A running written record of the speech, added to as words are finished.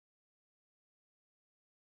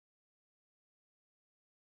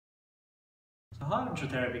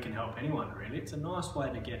Hydrotherapy can help anyone really. It's a nice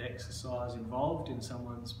way to get exercise involved in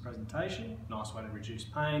someone's presentation, nice way to reduce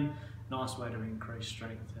pain, nice way to increase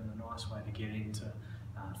strength, and a nice way to get into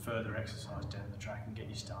further exercise down the track and get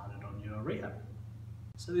you started on your rehab.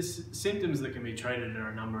 So there's symptoms that can be treated are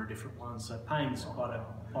a number of different ones. So pain's quite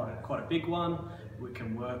a big one. We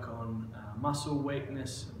can work on muscle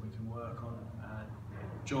weakness, and we can work on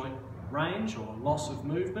joint range or loss of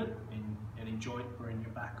movement in any joint or in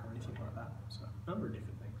your back or anything like that. So a number of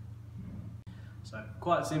different things. So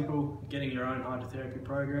quite simple, getting your own hydrotherapy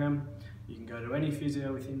program. You can go to any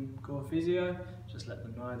physio within Core Physio, just let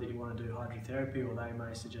them know that you want to do hydrotherapy, or they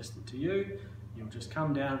may suggest it to you. You'll just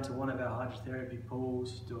come down to one of our hydrotherapy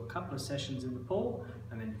pools, do a couple of sessions in the pool,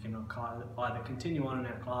 and then you can either continue on in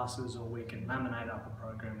our classes, or we can laminate up a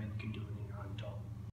program and you can do it